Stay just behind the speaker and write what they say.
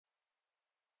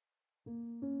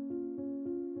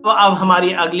तो अब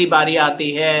हमारी अगली बारी आती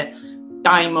है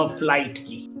टाइम ऑफ फ्लाइट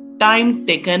की. Time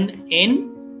taken in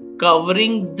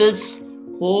covering this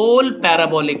whole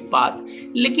parabolic path.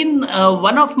 लेकिन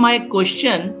one of my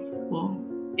question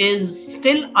is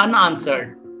still unanswered.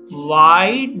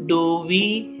 Why do we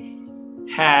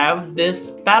have this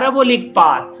parabolic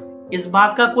path? इस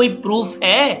बात का कोई प्रूफ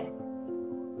है?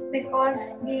 Because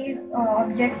the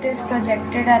object is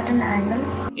projected at an angle.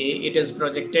 It is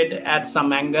projected at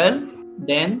some angle.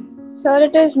 Then? Sir,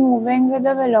 it is moving with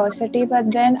a velocity, but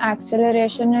then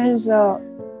acceleration is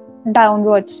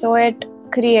downwards, so it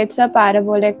creates a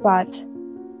parabolic path.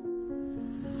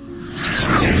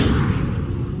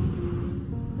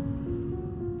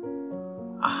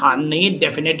 नहीं,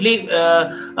 definitely,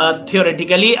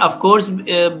 theoretically, of course,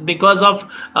 because of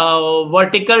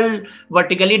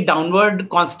vertically downward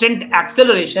constant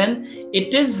acceleration,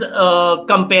 it is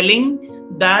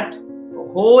compelling that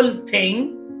whole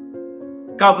thing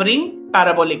covering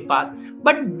parabolic path.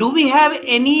 But do we have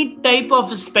any type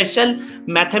of special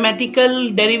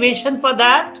mathematical derivation for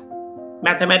that?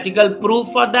 Mathematical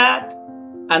proof for that?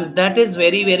 And that is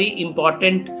very, very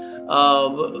important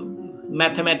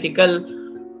mathematical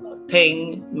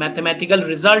thing, mathematical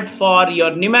result for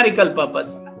your numerical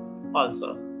purpose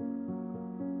also,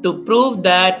 to prove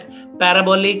that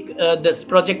parabolic, this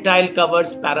projectile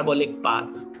covers parabolic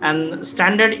path. And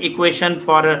standard equation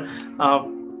for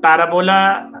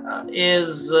parabola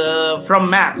is from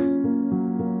maths.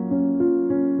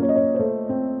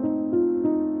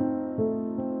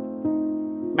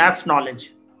 Maths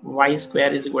knowledge. Y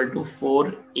square is equal to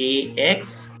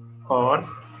 4ax or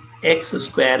x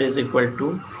square is equal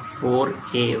to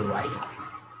 4ay.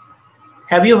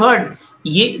 Have you heard?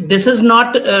 This is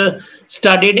not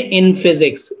studied in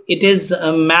physics. It is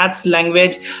a maths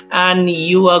language, and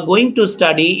you are going to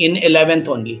study in 11th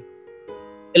only.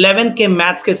 11th के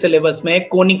maths के syllabus में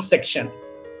conic section.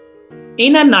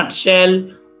 In a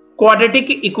nutshell,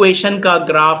 quadratic equation का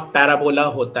graph parabola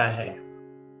होता है.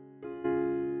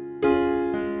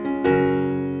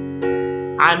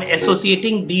 I'm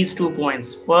associating these 2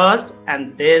 points first,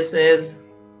 and this is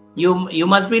you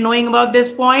must be knowing about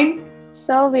this point.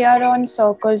 So we are on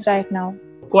circles right now.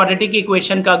 Quadratic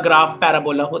equation का graph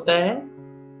parabola होता है.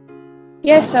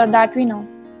 Yes sir, that we know.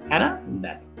 है ना?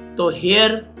 That. So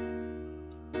here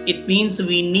it means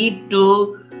we need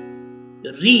to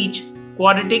reach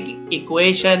quadratic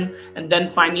equation, and then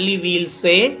finally we'll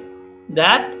say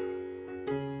that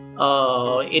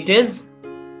it is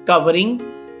covering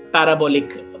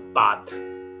parabolic path.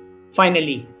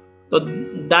 Finally, so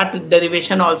that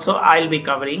derivation also I'll be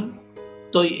covering.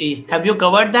 So have you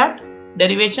covered that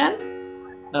derivation?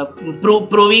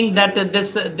 Proving that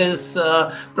this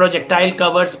projectile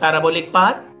covers parabolic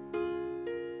path.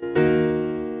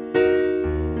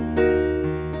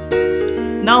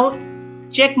 Now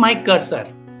check my cursor.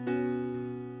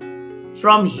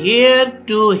 From here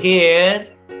to here,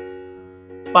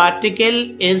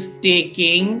 particle is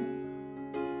taking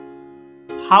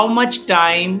how much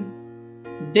time?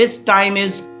 This time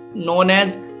is known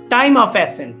as time of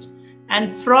ascent.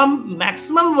 And from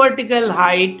maximum vertical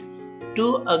height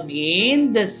to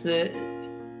again this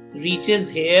reaches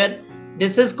here,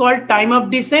 this is called time of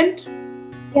descent?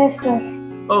 Yes, sir.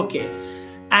 Okay.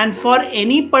 And for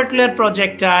any particular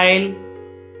projectile,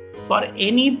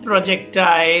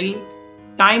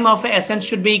 time of ascent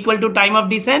should be equal to time of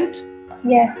descent?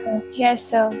 Yes, sir. Yes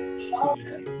sir.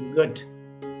 Good.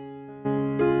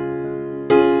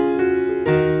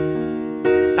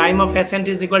 Time of ascent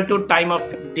is equal to time of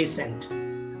descent.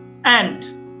 And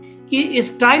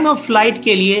इस time of flight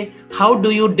के लिए how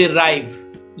do you derive?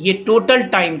 ये total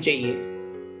time चाहिए.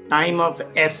 Time of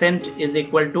ascent is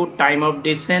equal to time of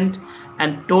descent,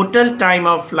 and total time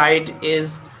of flight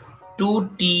is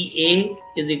 2ta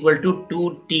is equal to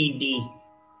 2td.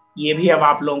 ये भी अब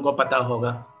आप लोगों को पता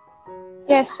होगा.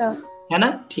 Yes sir. है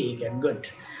ना? ठीक है. Good.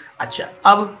 अच्छा,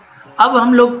 अब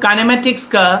हम लोग काइनेमेटिक्स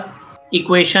का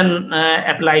इक्वेशन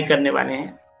अप्लाई करने वाले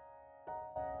हैं.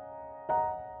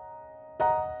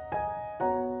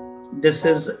 This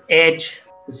is h,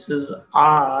 this is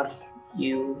r,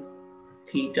 u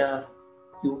theta,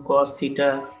 u cos theta,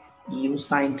 u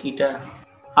sin theta.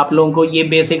 आप लोगों को ये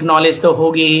बेसिक नॉलेज तो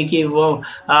होगी ही कि वो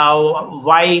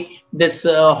why this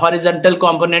horizontal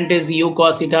component is u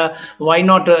cos theta, why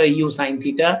not u sin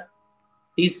theta.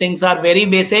 These things are very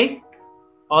basic.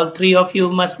 All three of you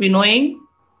must be knowing.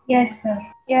 Yes, sir.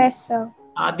 Yes sir.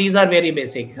 These are very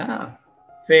basic.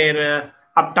 फिर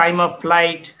अब time of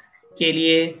flight के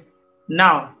लिए.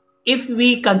 Now, if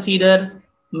we consider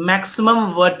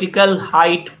maximum vertical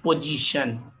height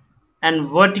position and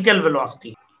vertical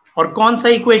velocity, और कौन सा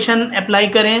equation apply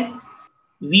करें?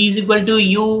 v is equal to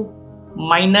u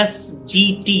minus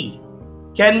gt.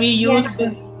 Can we use Yes,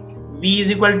 sir. v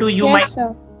is equal to u Yes, minus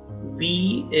sir.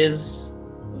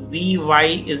 vy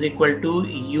is equal to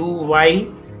uy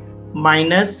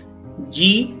minus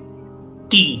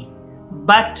gt.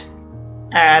 But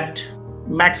at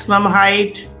maximum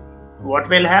height, what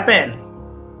will happen?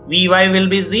 Vy will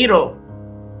be 0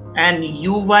 and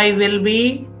uy will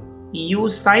be u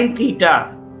sine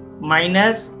theta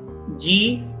minus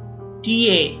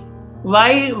gta.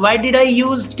 Why did I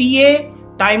use ta?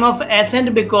 Time of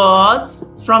ascent, because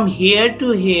from here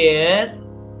to here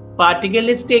particle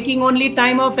is taking only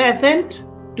time of ascent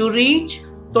to reach.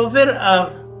 तो फिर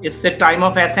इससे time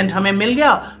of ascent हमें मिल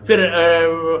गया, फिर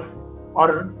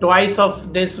और twice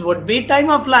of this would be time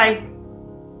of light.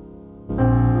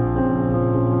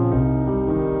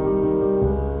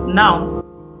 Now,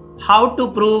 how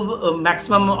to prove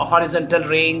maximum horizontal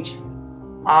range?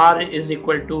 R is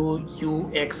equal to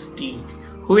uxt.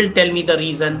 Who will tell me the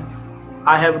reason?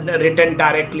 I have written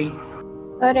directly.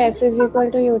 Sir, S is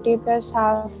equal to ut plus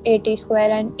half at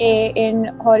square, and a in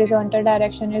horizontal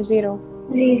direction is 0.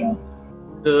 0.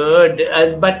 Good.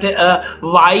 But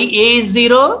why a is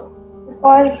 0?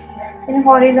 Because in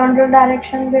horizontal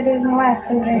direction there is no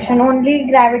acceleration. Only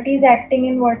gravity is acting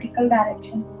in vertical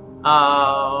direction.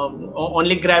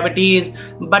 Only gravity is.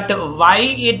 But why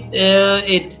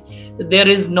there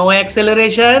is no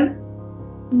acceleration?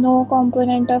 No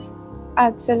component of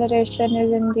acceleration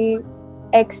is in the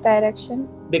x direction.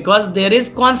 Because there is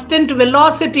constant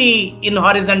velocity in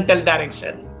horizontal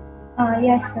direction.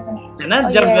 Yes, sir. है ना?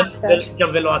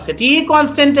 जब velocity ही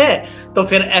constant है, तो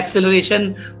फिर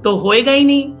acceleration तो होएगा ही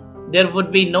नहीं. There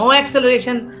would be no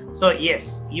acceleration. So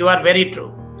yes, you are very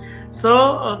true.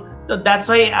 So that's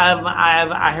why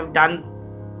I have done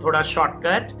thoda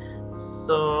shortcut.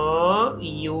 So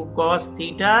u cos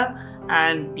theta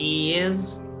and t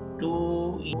is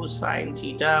 2u sin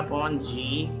theta upon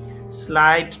g.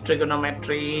 Slight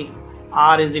trigonometry.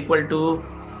 R is equal to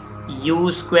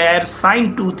u square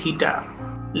sin 2 theta.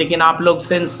 लेकिन आप लोग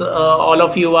since all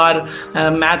of you are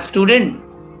math student,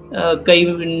 कई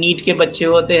NEET के बच्चे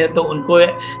होते हैं तो उनको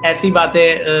ऐसी बातें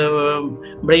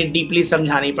बड़ी डीपली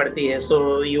समझानी पड़ती है.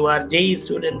 So you are JEE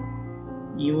student.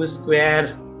 u square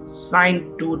sin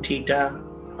 2 theta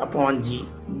upon g.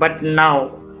 But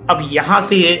now, अब यहाँ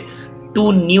से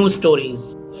 2 new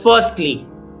stories. Firstly,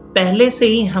 पहले से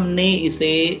ही हमने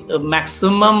इसे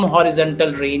मैक्सिमम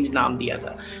हॉरिजॉन्टल रेंज नाम दिया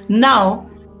था. Now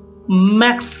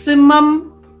maximum,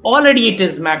 already it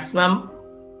is maximum.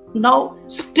 Now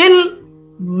still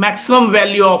maximum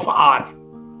value of r,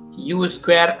 u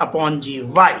square upon g.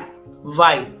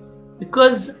 Why?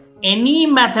 Because any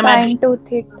mathematics. Sin 2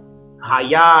 theta. हाँ,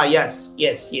 yes.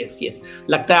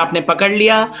 लगता है आपने पकड़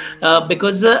लिया.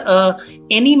 Because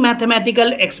any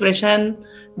mathematical expression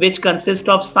which consists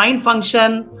of sine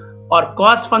function और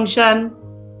cos function,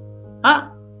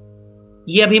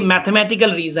 ये अभी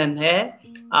mathematical reason है.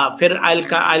 फिर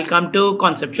I'll come to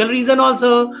conceptual reason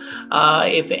also.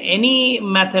 If any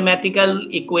mathematical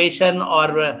equation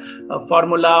or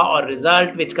formula or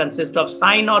result which consists of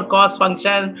sine or cos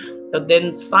function,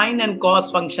 then sine and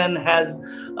cos function has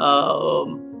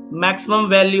maximum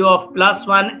value of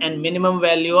 +1 and minimum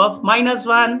value of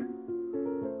 -1.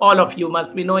 All of you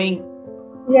must be knowing.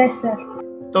 Yes, sir.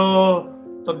 तो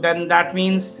then that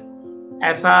means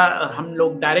ऐसा हम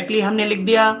लोग directly हमने लिख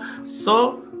दिया.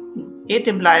 So it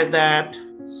implies that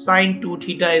sin 2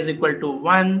 theta is equal to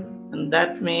 1, and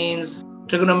that means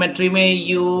trigonometry में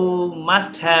you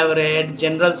must have read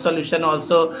general solution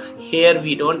also. Here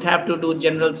we don't have to do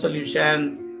general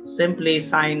solution. Simply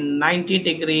sin 90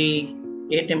 degree.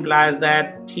 It implies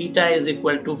that theta is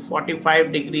equal to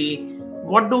 45 degree.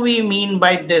 What do we mean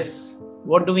by this?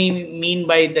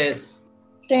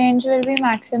 Range will be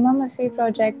maximum if we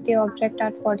project the object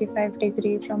at 45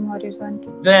 degree from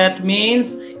horizontal. That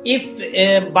means if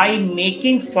by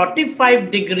making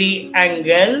 45 degree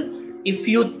angle, if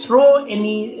you throw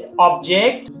any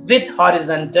object with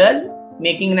horizontal,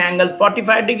 making an angle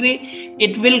 45 degree,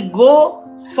 it will go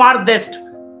farthest.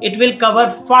 It will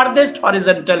cover farthest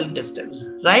horizontal distance,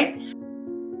 right?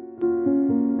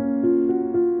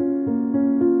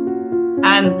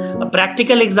 And a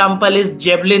practical example is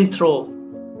javelin throw.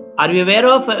 Are you aware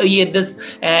of this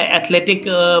athletic?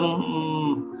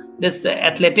 This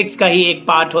athletics का ही एक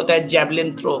part होता है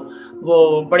javelin throw.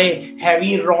 वो बड़े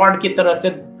heavy rod की तरह से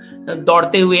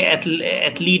दौड़ते हुए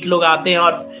एथलीट लोग आते हैं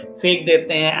और फेंक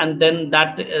देते हैं, and then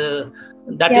that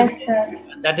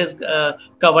is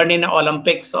covered in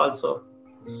Olympics also.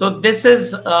 So this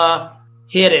is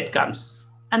here it comes.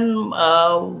 And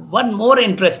one more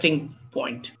interesting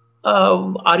point.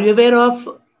 Are you aware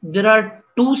of there are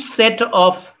two set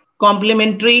of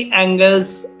complementary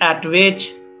angles at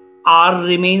which R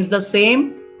remains the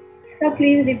same? Sir,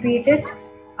 please repeat it.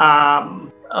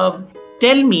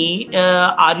 Tell me,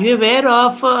 are you aware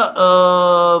of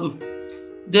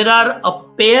there are a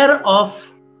pair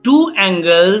of two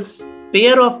angles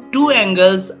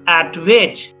at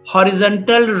which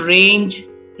horizontal range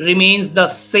remains the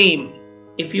same?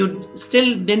 If you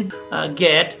still didn't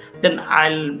get, then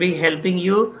I'll be helping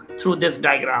you through this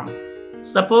diagram.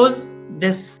 Suppose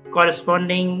this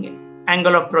corresponding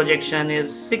angle of projection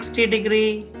is 60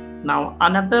 degree. Now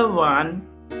another one,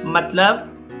 matlab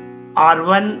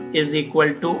R1 is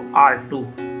equal to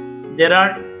R2. There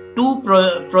are two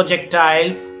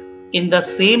projectiles in the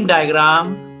same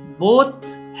diagram. Both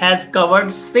has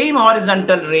covered same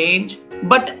horizontal range,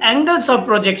 but angles of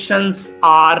projections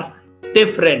are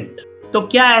different. तो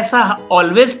क्या ऐसा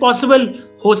always possible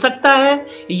हो सकता है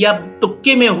या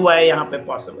तुक्के में हुआ है यहाँ पे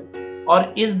possible? Or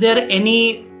is there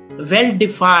any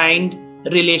well-defined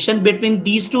relation between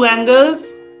these two angles?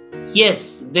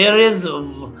 Yes, there is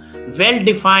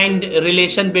well-defined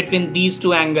relation between these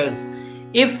two angles.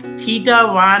 If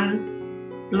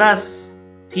theta1 plus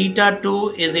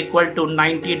theta2 is equal to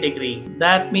 90 degree,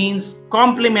 that means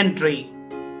complementary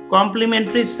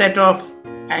set of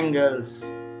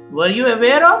angles. Were you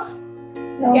aware of?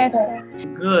 No, Yes, sir. sir.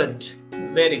 Good,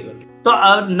 very good.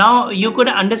 So now you could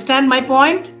understand my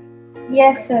point?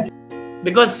 Yes, sir.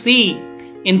 Because see,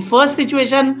 in first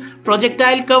situation,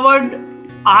 projectile covered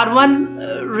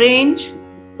R1 range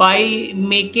by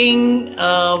making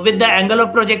with the angle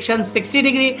of projection 60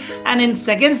 degree, and in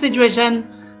second situation,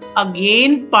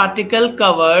 again particle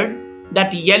covered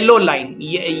that yellow line,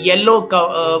 yellow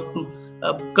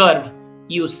curve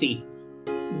you see.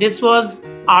 This was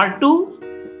R2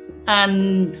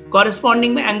 and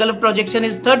corresponding angle of projection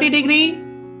is 30 degree.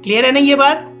 Clear है ना ये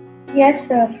बात? Yes,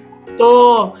 sir.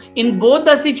 So in both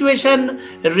the situation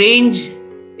range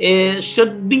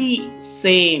should be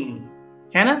same,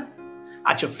 है ना?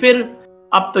 अच्छा, फिर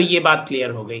अब तो ये बात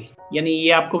क्लियर हो गई, यानी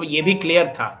ये आपको ये भी क्लियर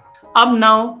था. अब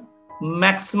नाउ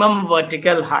मैक्सिमम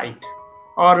वर्टिकल हाइट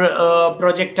और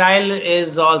projectile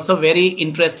is also very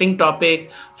interesting topic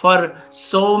for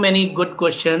so many good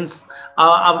questions.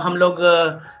 अब हम लोग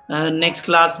next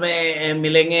class में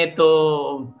मिलेंगे तो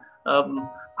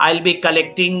I'll be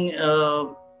collecting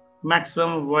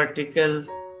maximum vertical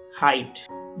height.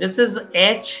 This is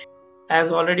h,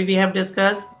 as already we have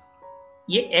discussed.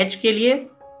 ये h के लिए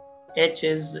h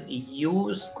is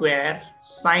u square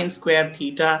sin square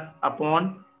theta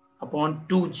upon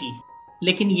 2g.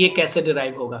 लेकिन ये कैसे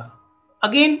derive होगा?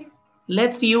 Again,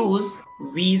 let's use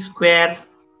v square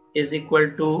is equal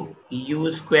to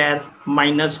u square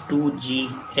minus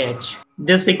 2gh.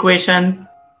 This equation,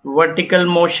 vertical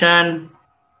motion,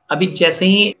 अभी जैसे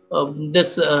ही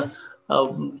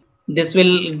this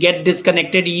will get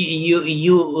disconnected,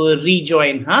 you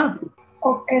rejoin, huh?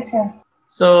 Okay, sir.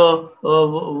 So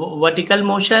vertical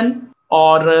motion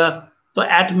or so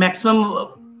at maximum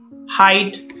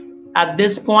height at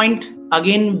this point,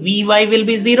 again Vy will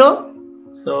be 0.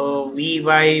 So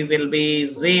Vy will be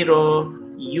 0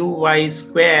 uy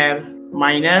square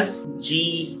minus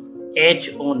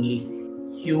gh only.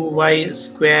 Uy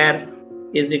square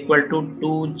is equal to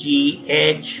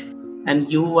 2gh and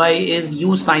uy is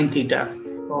u sine theta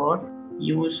or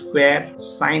u square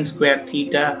sine square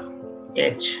theta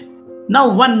h. Now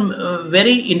one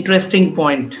very interesting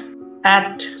point.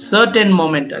 At certain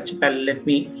moment, let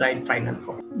me write final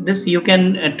form. This you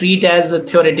can treat as a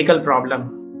theoretical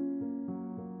problem.